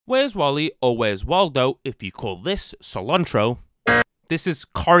Where's Wally or where's Waldo if you call this cilantro? This is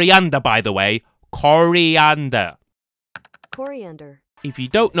coriander, by the way. Coriander. Coriander. If you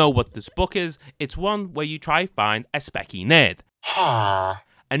don't know what this book is, it's one where you try to find a specky nerd.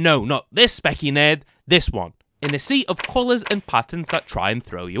 And no, not this specky nerd, this one. In a sea of colours and patterns that try and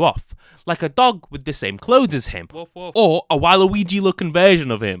throw you off. Like a dog with the same clothes as him. Woof, woof. Or a Waluigi looking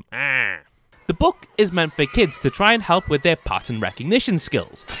version of him. The book is meant for kids to try and help with their pattern recognition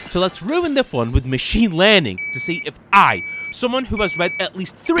skills. So let's ruin the fun with machine learning to see if I, someone who has read at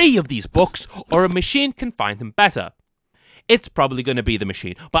least 3 of these books, or a machine can find them better. It's probably going to be the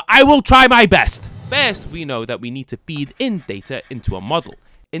machine, but I will try my best. First, we know that we need to feed in data into a model.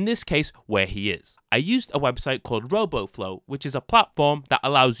 In this case, where he is. I used a website called RoboFlow, which is a platform that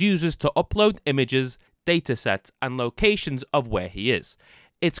allows users to upload images, datasets, and locations of where he is.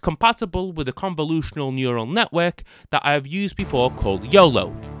 It's compatible with a convolutional neural network that I have used before called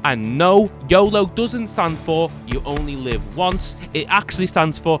YOLO. And no, YOLO doesn't stand for you only live once. It actually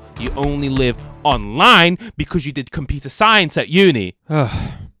stands for you only live online because you did computer science at uni.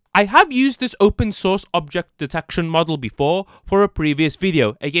 I have used this open source object detection model before for a previous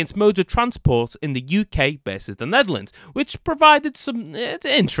video against modes of transport in the UK versus the Netherlands, which provided some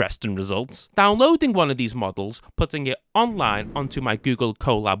interesting results. Downloading one of these models, putting it online onto my Google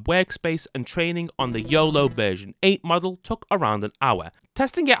Colab workspace and training on the YOLO version 8 model took around an hour.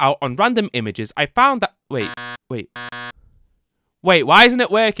 Testing it out on random images, I found that... Wait, why isn't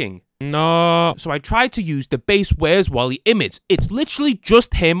it working? No. So I tried to use the base Where's Wally image. It's literally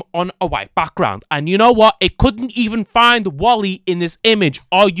just him on a white background. And you know what? It couldn't even find Wally in this image.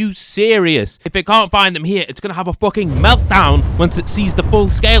 Are you serious? If it can't find him here, it's gonna have a fucking meltdown once it sees the full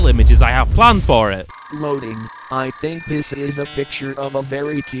scale images I have planned for it. Loading. I think this is a picture of a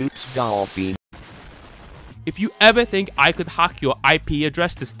very cute dolphin. If you ever think I could hack your IP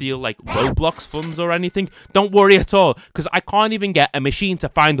address to steal like Roblox funds or anything, don't worry at all, because I can't even get a machine to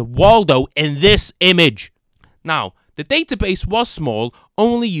find Waldo in this image. Now, the database was small,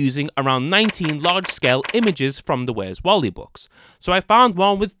 only using around 19 large-scale images from the Where's Wally books. So I found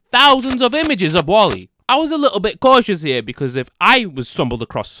one with thousands of images of Wally. I was a little bit cautious here because if I was stumbled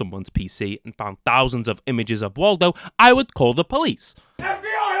across someone's PC and found thousands of images of Waldo, I would call the police.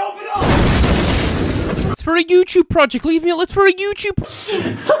 FBI, open up! It's for a YouTube project, leave me alone, it's for a YouTube...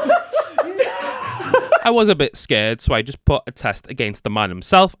 I was a bit scared, so I just put a test against the man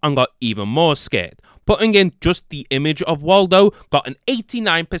himself and got even more scared. Putting in just the image of Waldo got an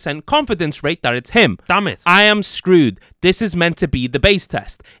 89% confidence rate that it's him. Damn it. I am screwed. This is meant to be the base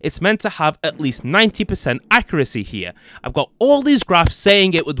test. It's meant to have at least 90% accuracy here. I've got all these graphs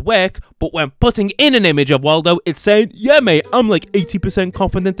saying it would work, but when putting in an image of Waldo, it's saying, yeah mate, I'm like 80%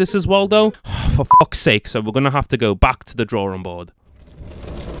 confident this is Waldo. For fuck's sake, so we're gonna have to go back to the drawing board.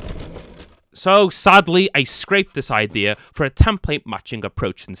 So sadly, I scraped this idea for a template matching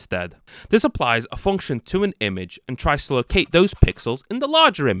approach instead. This applies a function to an image and tries to locate those pixels in the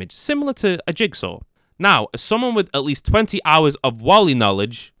larger image, similar to a jigsaw. Now, as someone with at least 20 hours of Wally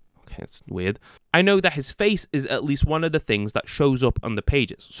knowledge, okay, that's weird, I know that his face is at least one of the things that shows up on the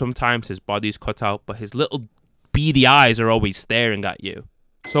pages. Sometimes his body's cut out, but his little beady eyes are always staring at you.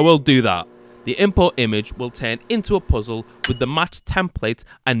 So we'll do that. The import image will turn into a puzzle with the match template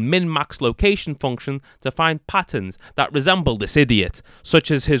and min-max location function to find patterns that resemble this idiot,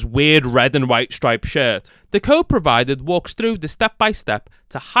 such as his weird red and white striped shirt. The code provided walks through the step-by-step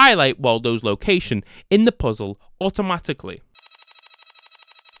to highlight Waldo's location in the puzzle automatically.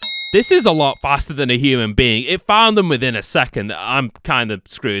 This is a lot faster than a human being. It found them within a second. I'm kind of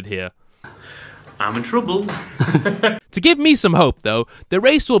screwed here. I'm in trouble. To give me some hope though, the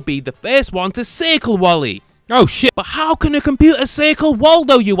race will be the first one to circle Wally. Oh shit, but how can a computer circle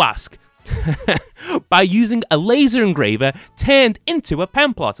Waldo, you ask? By using a laser engraver turned into a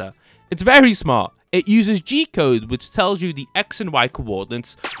pen plotter. It's very smart. It uses G-code, which tells you the X and Y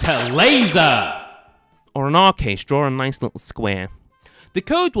coordinates to laser. Or in our case, draw a nice little square. The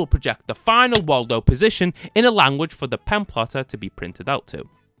code will project the final Waldo position in a language for the pen plotter to be printed out to.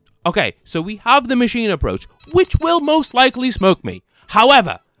 Okay, so we have the machine approach, which will most likely smoke me.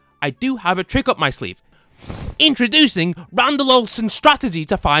 However, I do have a trick up my sleeve. Introducing Randall Olsen's strategy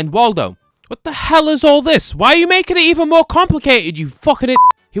to find Waldo. What the hell is all this? Why are you making it even more complicated, you fucking idiot?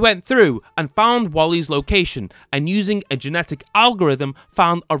 He went through and found Wally's location, and using a genetic algorithm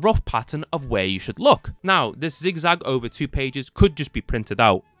found a rough pattern of where you should look. Now, this zigzag over 2 pages could just be printed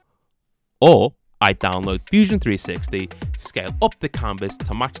out. Or I download Fusion 360, scale up the canvas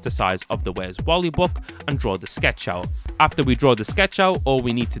to match the size of the Where's Wally book, and draw the sketch out. After we draw the sketch out, all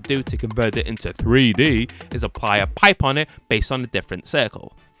we need to do to convert it into 3D is apply a pipe on it based on a different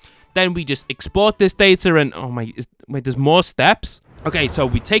circle. Then we just export this data and, oh my, wait, there's more steps? Okay, so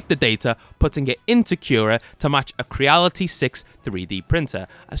we take the data, putting it into Cura to match a Creality 6 3D printer,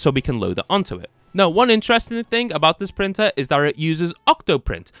 so we can load it onto it. Now, one interesting thing about this printer is that it uses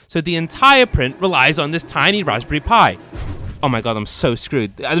Octoprint, so the entire print relies on this tiny Raspberry Pi. Oh my god, I'm so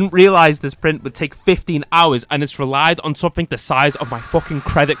screwed. I didn't realize this print would take 15 hours and it's relied on something the size of my fucking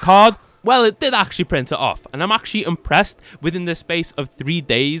credit card. Well, it did actually print it off, and I'm actually impressed within the space of 3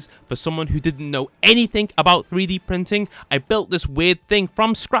 days. For someone who didn't know anything about 3D printing, I built this weird thing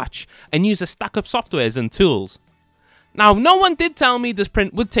from scratch and used a stack of softwares and tools. Now, no one did tell me this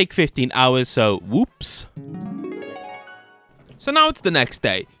print would take 15 hours, so whoops. So now it's the next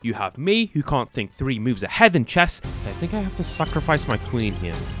day. You have me, who can't think 3 moves ahead in chess. I think I have to sacrifice my queen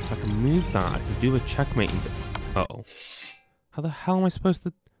here. If I can move that, I can do a checkmate. Uh-oh. How the hell am I supposed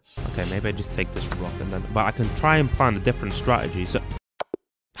to... Okay, maybe I just take this rook and then... But I can try and plan a different strategy, so...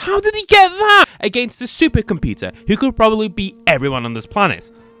 How did he get that? Against a supercomputer, who could probably beat everyone on this planet.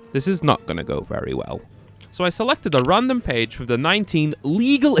 This is not gonna go very well. So I selected a random page from the 19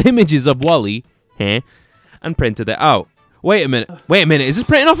 legal images of Wally, and printed it out. Wait a minute, is this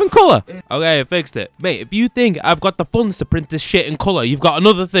printing off in colour? Okay, I fixed it. Mate, if you think I've got the funds to print this shit in colour, you've got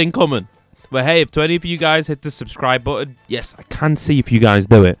another thing coming. But hey, if 20 of you guys hit the subscribe button, yes, I can see if you guys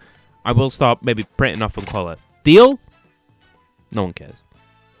do it. I will start maybe printing off in colour. Deal? No one cares.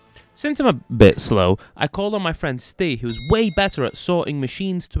 Since I'm a bit slow, I called on my friend Steve, who's way better at sorting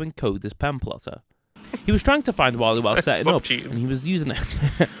machines to encode this pen plotter. He was trying to find Wally while setting up, and he was using an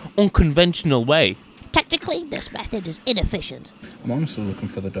unconventional way. Technically, this method is inefficient. I'm honestly looking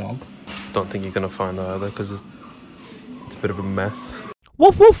for the dog. Don't think you're going to find that either, because it's a bit of a mess.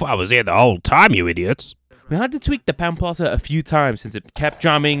 Woof woof, I was here the whole time, you idiots. We had to tweak the pen plotter a few times since it kept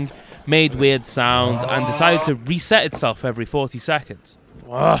jamming, made weird sounds, and decided to reset itself every 40 seconds.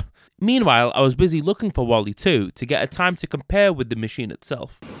 Ugh. Meanwhile, I was busy looking for Wally 2 to get a time to compare with the machine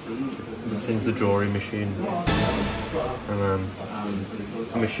itself. This thing's the drawing machine, and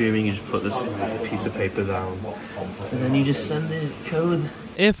I'm assuming you just put this piece of paper down, and then you just send the code.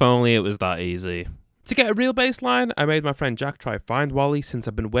 If only it was that easy. To get a real baseline, I made my friend Jack try find Wally since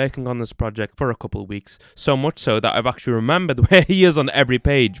I've been working on this project for a couple of weeks, so much so that I've actually remembered where he is on every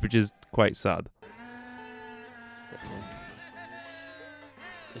page, which is quite sad.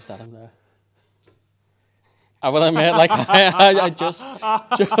 Is that him there? I will admit, like, I just,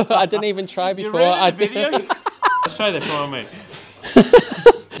 I didn't even try before. Let's try this one, mate.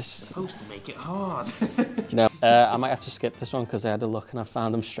 It's supposed to make it hard. You know, I might have to skip this one because I had a look and I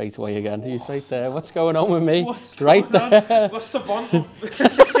found him straight away again. He's right there. What's going on with me? What's right there? What's the bond?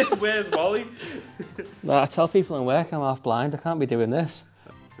 Where's Wally? No, I tell people in work I'm half blind. I can't be doing this.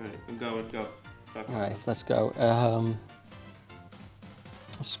 Right, go. All right, let's go.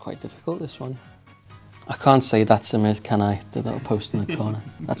 This is quite difficult, this one. I can't say that's a myth, can I? The little post in the corner.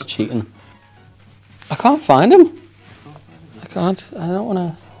 That's cheating. I can't find him. I can't. I don't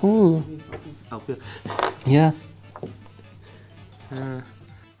want to. Ooh. Help you. Yeah.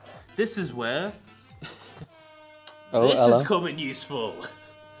 This is where. Oh, this hello. is coming useful.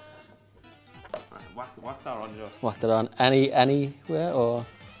 Right, whack that on, Joe. Whacked it on. Anywhere or?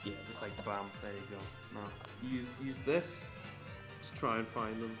 Yeah, just like bam. There you go. No. Use this. Let's try and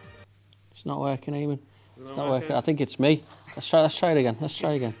find them. It's not working, Eamon. It's not working. I think it's me. Let's try it again.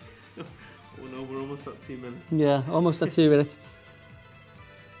 Oh no, we're almost at 2 minutes. Yeah, almost at 2 minutes.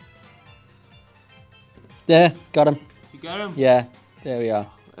 There, got him. You got him? Yeah, there we are.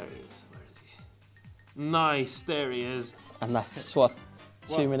 There he is. Where is he? Nice, there he is. And that's what?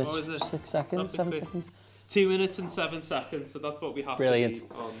 2 minutes, what is it? 6 seconds, 7 quick. seconds? 2 minutes and 7 seconds, so that's what we have Brilliant. to be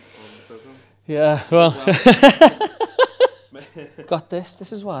on the program. Yeah, well. Got this.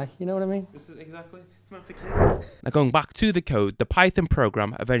 This is why. You know what I mean? This is exactly. It's meant for kids. Now going back to the code, the Python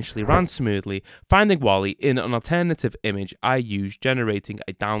program eventually ran smoothly, finding Wally in an alternative image I used, generating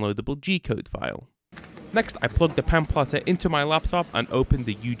a downloadable G-code file. Next, I plugged the pen plotter into my laptop and opened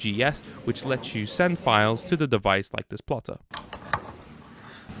the UGS, which lets you send files to the device like this plotter.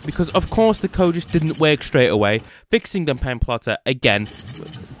 Because of course the code just didn't work straight away, fixing the pen plotter again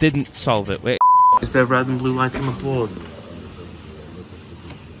didn't solve it. Wait. Is there red and blue lights on the board?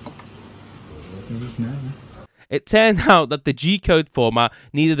 It turned out that the G-code format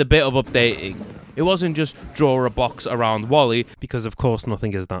needed a bit of updating. It wasn't just draw a box around Wally, because of course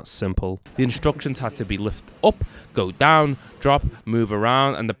nothing is that simple. The instructions had to be lift up, go down, drop, move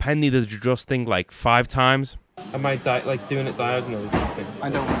around, and the pen needed adjusting like 5 times. Am I like doing it diagonally? I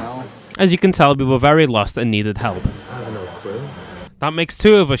don't know. As you can tell, we were very lost and needed help. I have no clue. That makes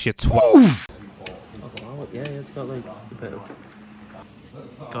 2 of us, you twat. Oh, yeah, it's got like a bit of...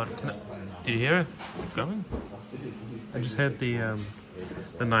 God, did you hear it? It's going. I just heard the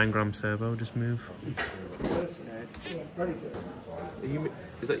 9-gram servo just move.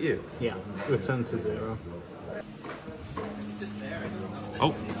 Is that you? Yeah, return to 0.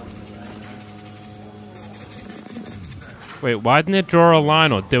 Oh. Wait, why didn't it draw a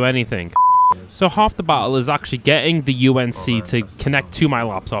line or do anything? So half the battle is actually getting the UNC to connect to my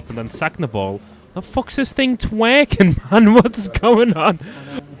laptop, and then second of all, the fuck's this thing twerking, man? What's going on?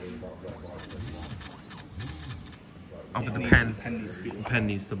 Oh, but the pen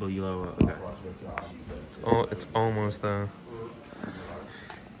needs to be lower. Okay. It's almost there.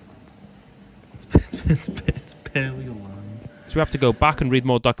 It's barely a line. So we have to go back and read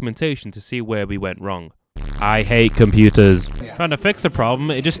more documentation to see where we went wrong. I hate computers. Trying to fix the problem,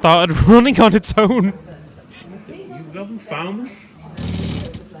 it just started running on its own. You haven't found it?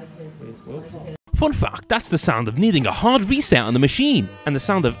 Fun fact, that's the sound of needing a hard reset on the machine, and the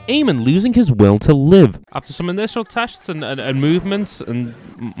sound of Eamon losing his will to live. After some initial tests and movements, and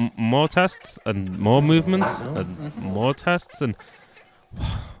more tests, and more movements, and more tests, and...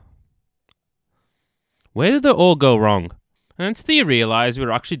 Where did it all go wrong? And until you realise we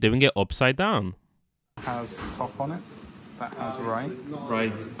were actually doing it upside down. Has top on it. That has right.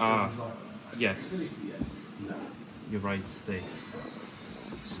 Right. Yes. You're right, Steve.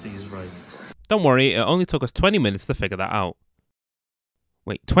 Steve's right. Don't worry, it only took us 20 minutes to figure that out.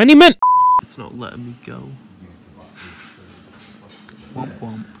 Wait, 20 minutes? It's not letting me go. Womp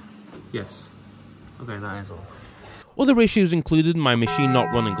womp. Yes. Okay, that is all. Other issues included my machine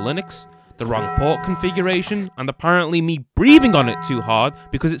not running Linux, the wrong port configuration, and apparently me breathing on it too hard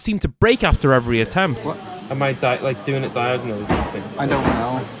because it seemed to break after every attempt. What? Am I like doing it diagonally? I don't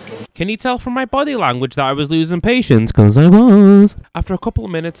know. Can you tell from my body language that I was losing patience? Because I was. After a couple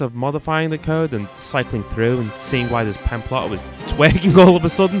of minutes of modifying the code and cycling through and seeing why this pen plotter was twerking all of a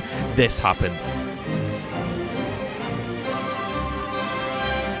sudden, this happened.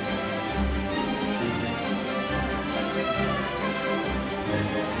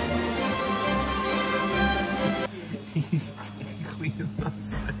 He's technically in that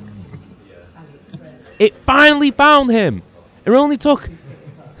second. It finally found him! It only took...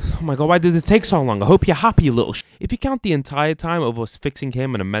 Oh my god, why did it take so long? I hope you're happy, you little sh... If you count the entire time of us fixing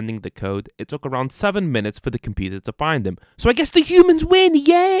him and amending the code, it took around 7 minutes for the computer to find him. So I guess the humans win,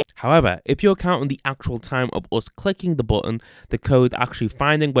 yay! However, if you're counting the actual time of us clicking the button, the code actually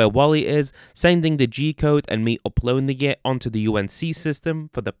finding where Wally is, sending the G-code, and me uploading it onto the UNC system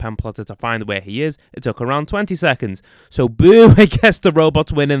for the pen plotter to find where he is, it took around 20 seconds. So boo, I guess the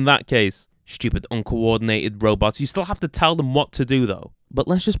robots win in that case. Stupid uncoordinated robots. You still have to tell them what to do though. But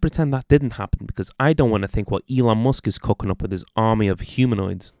let's just pretend that didn't happen because I don't want to think what Elon Musk is cooking up with his army of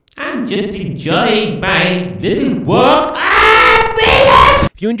humanoids. I'm just enjoying my little walk.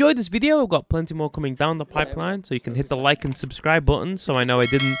 If you enjoyed this video, I've got plenty more coming down the pipeline, so you can hit the like and subscribe button so I know I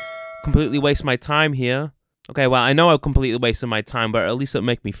didn't completely waste my time here. Okay, well, I know I've completely wasted my time, but at least it'll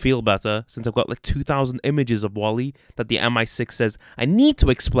make me feel better, since I've got like 2,000 images of Wally that the MI6 says I need to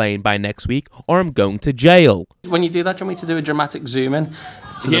explain by next week, or I'm going to jail. When you do that, do you want me to do a dramatic zoom in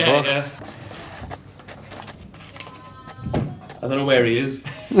to the book? Yeah. I don't know where he is.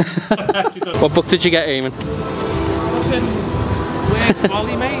 What book did you get, Eamon? Fucking weird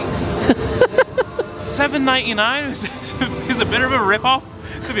Wally, mate. $7.99 is a bit of a rip-off,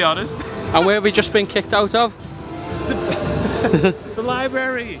 to be honest. And where have we just been kicked out of? The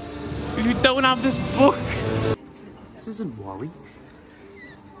library. If you don't have this book. This isn't Wally.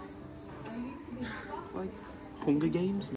 Like Hunger Games.